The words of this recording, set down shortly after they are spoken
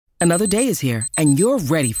Another day is here, and you're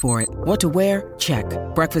ready for it. What to wear? Check.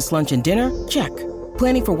 Breakfast, lunch, and dinner? Check.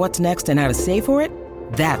 Planning for what's next and how to save for it?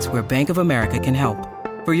 That's where Bank of America can help.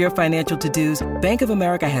 For your financial to-dos, Bank of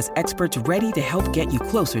America has experts ready to help get you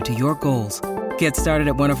closer to your goals. Get started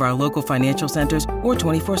at one of our local financial centers or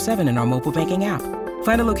 24/7 in our mobile banking app.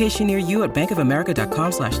 Find a location near you at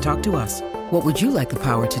bankofamerica.com/talktous. What would you like the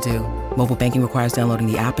power to do? Mobile banking requires downloading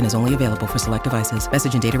the app and is only available for select devices.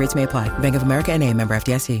 Message and data rates may apply. Bank of America N.A., member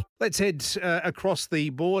FDIC. Let's head across the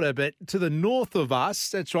border, but to the north of us,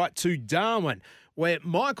 that's right, to Darwin, where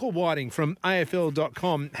Michael Whiting from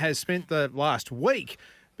AFL.com has spent the last week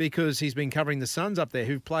because he's been covering the Suns up there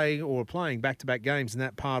who are playing back-to-back games in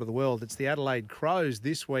that part of the world. It's the Adelaide Crows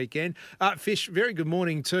this weekend. Fish, very good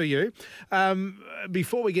morning to you.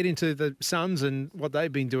 Before we get into the Suns and what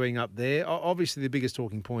they've been doing up there, obviously the biggest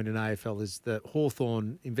talking point in AFL is the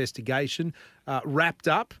Hawthorn investigation wrapped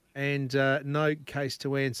up and no case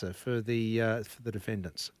to answer for the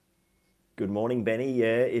defendants. Good morning, Benny.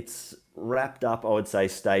 Yeah, it's wrapped up. I would say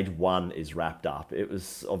stage one is wrapped up. It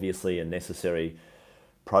was obviously a necessary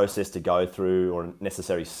process to go through or a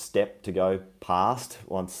necessary step to go past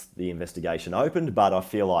once the investigation opened, but I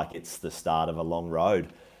feel like it's the start of a long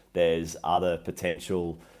road. There's other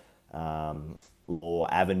potential law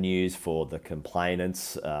avenues for the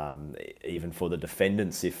complainants, even for the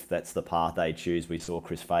defendants if that's the path they choose. We saw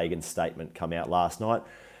Chris Fagan's statement come out last night.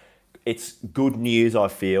 It's good news, I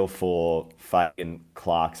feel, for Fagan,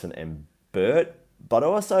 Clarkson and Burt. But I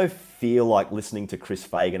also feel like listening to Chris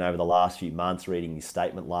Fagan over the last few months, reading his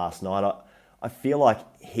statement last night, I feel like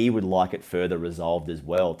he would like it further resolved as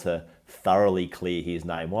well to thoroughly clear his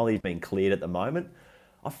name. While he's been cleared at the moment,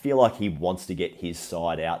 I feel like he wants to get his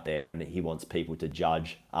side out there and he wants people to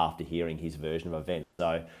judge after hearing his version of events.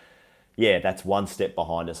 So, yeah, that's one step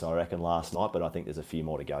behind us, I reckon, last night, but I think there's a few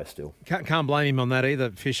more to go still. Can't blame him on that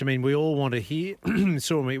either, Fish. I mean, we all want to hear,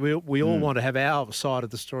 we all want to have our side of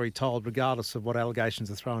the story told, regardless of what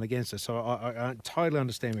allegations are thrown against us. So I totally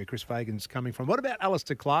understand where Chris Fagan's coming from. What about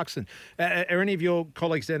Alistair Clarkson? Are any of your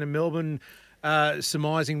colleagues down in Melbourne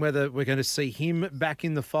surmising whether we're going to see him back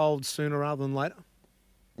in the fold sooner rather than later?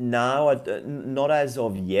 No, not as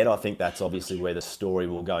of yet. I think that's obviously where the story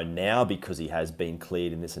will go now because he has been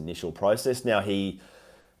cleared in this initial process. Now, he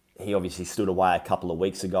obviously stood away a couple of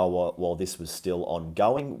weeks ago while this was still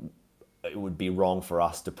ongoing. It would be wrong for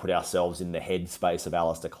us to put ourselves in the headspace of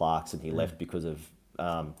Alistair Clarkson. He left because of,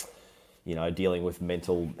 dealing with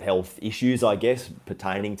mental health issues, I guess,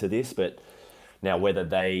 pertaining to this. But now whether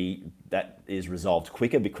that is resolved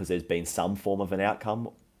quicker because there's been some form of an outcome,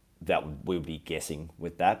 that we'll be guessing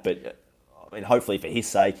with that. But I mean, hopefully for his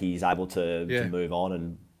sake, he's able to move on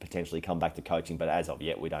and potentially come back to coaching. But as of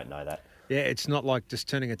yet, we don't know that. Yeah, it's not like just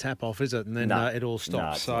turning a tap off, is it? And then it all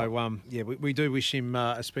stops. We do wish him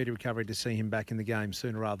a speedy recovery to see him back in the game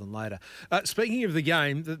sooner rather than later. Speaking of the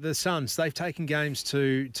game, the Suns, they've taken games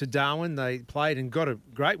to Darwin. They played and got a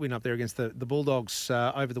great win up there against the Bulldogs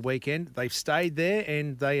over the weekend. They've stayed there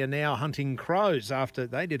and they are now hunting Crows after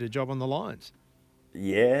they did a job on the Lions.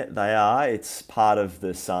 Yeah, they are. It's part of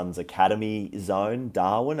the Suns Academy zone.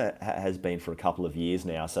 Darwin has been for a couple of years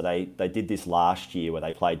now. So they did this last year where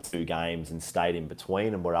they played 2 games and stayed in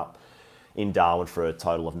between and were up in Darwin for a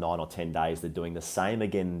total of 9 or 10 days. They're doing the same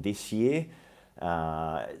again this year.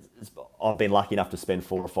 I've been lucky enough to spend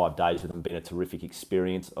 4 or 5 days with them. Been a terrific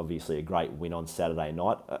experience. Obviously a great win on Saturday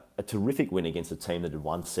night. A terrific win against a team that had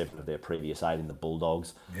won 7 of their previous 8 in the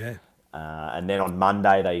Bulldogs. Yeah. And then on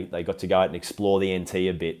Monday, they got to go out and explore the NT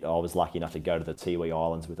a bit. I was lucky enough to go to the Tiwi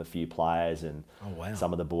Islands with a few players, and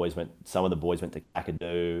some of the boys went to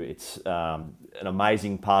Kakadu. It's an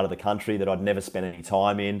amazing part of the country that I'd never spent any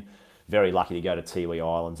time in. Very lucky to go to Tiwi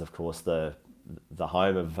Islands, of course, the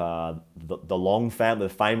home of the Long family,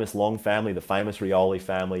 the famous Long family, the famous Rioli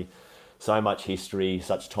family. So much history,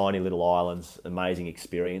 such tiny little islands, amazing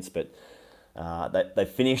experience, but. They've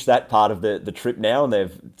finished that part of the trip now and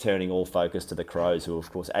they're turning all focus to the Crows, who,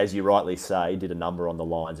 of course, as you rightly say, did a number on the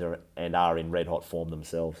Lions and are in red-hot form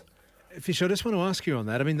themselves. Fish, I just want to ask you on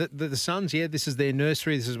that. I mean, the Suns, this is their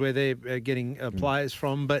nursery. This is where they're getting players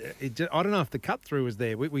from. But I don't know if the cut-through was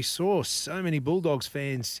there. We saw so many Bulldogs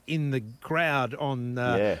fans in the crowd on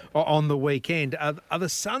the weekend. Are the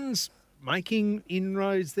Suns making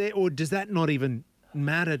inroads there, or does that not even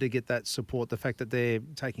matter to get that support? The fact that they're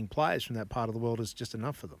taking players from that part of the world is just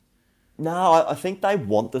enough for them. No, I think they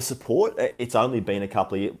want the support. It's only been a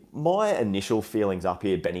couple of years. My initial feelings up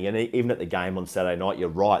here, Benny, and even at the game on Saturday night, you're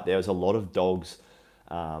right, there was a lot of Dogs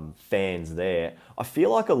fans there. I feel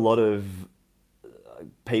like a lot of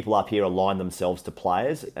people up here align themselves to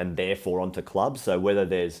players and therefore onto clubs. So whether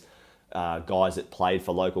there's guys that played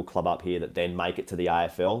for local club up here that then make it to the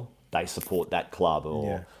AFL, they support that club.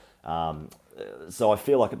 So I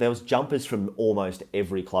feel like there was jumpers from almost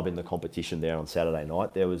every club in the competition there on Saturday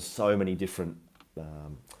night. There was so many different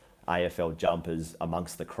AFL jumpers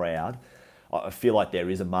amongst the crowd. I feel like there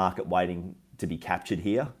is a market waiting to be captured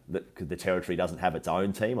here. That the Territory doesn't have its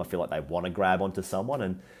own team. I feel like they want to grab onto someone,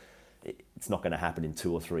 and it's not going to happen in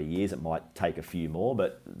 2 or 3 years. It might take a few more,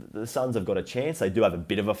 but the Suns have got a chance. They do have a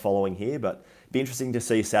bit of a following here, but it'd be interesting to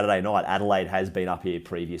see Saturday night. Adelaide has been up here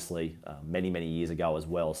previously, many years ago as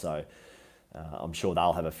well, so I'm sure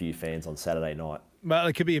they'll have a few fans on Saturday night. Well,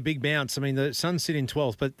 it could be a big bounce. I mean, the Suns sit in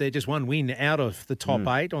 12th, but they're just one win out of the top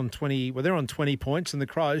 8 on 20. Well, they're on 20 points, and the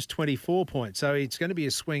Crows 24 points. So it's going to be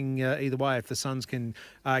a swing either way if the Suns can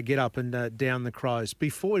get up and down the Crows.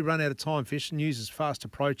 Before we run out of time, Fish, news is fast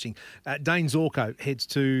approaching. Dane Zorko heads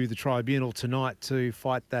to the tribunal tonight to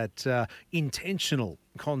fight that intentional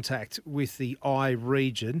contact with the eye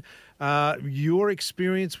region. Your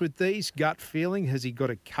experience with these, gut feeling, has he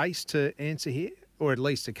got a case to answer here? Or at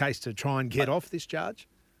least a case to try and get off this charge?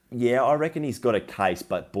 Yeah, I reckon he's got a case,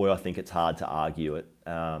 but boy, I think it's hard to argue it.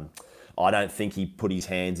 I don't think he put his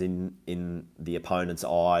hands in the opponent's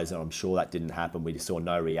eyes, and I'm sure that didn't happen. We just saw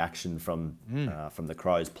no reaction from the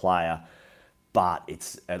Crows player. But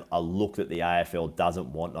it's a look that the AFL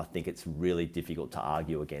doesn't want, and I think it's really difficult to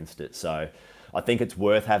argue against it. So I think it's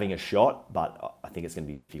worth having a shot, but I think it's going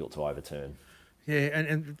to be difficult to overturn. Yeah,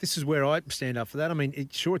 and this is where I stand up for that. I mean,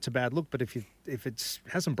 sure, it's a bad look, but if it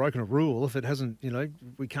hasn't broken a rule, if it hasn't,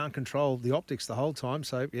 we can't control the optics the whole time.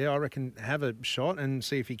 So, yeah, I reckon have a shot and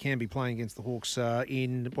see if he can be playing against the Hawks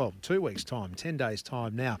in, 2 weeks' time, 10 days'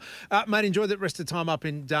 time now. Mate, enjoy the rest of the time up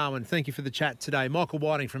in Darwin. Thank you for the chat today. Michael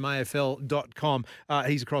Whiting from AFL.com.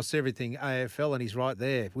 He's across everything AFL, and he's right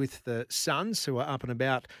there with the Suns, who are up and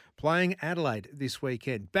about playing Adelaide this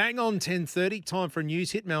weekend. Bang on 10:30. Time for a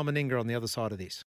news hit. Mal Meninga on the other side of this.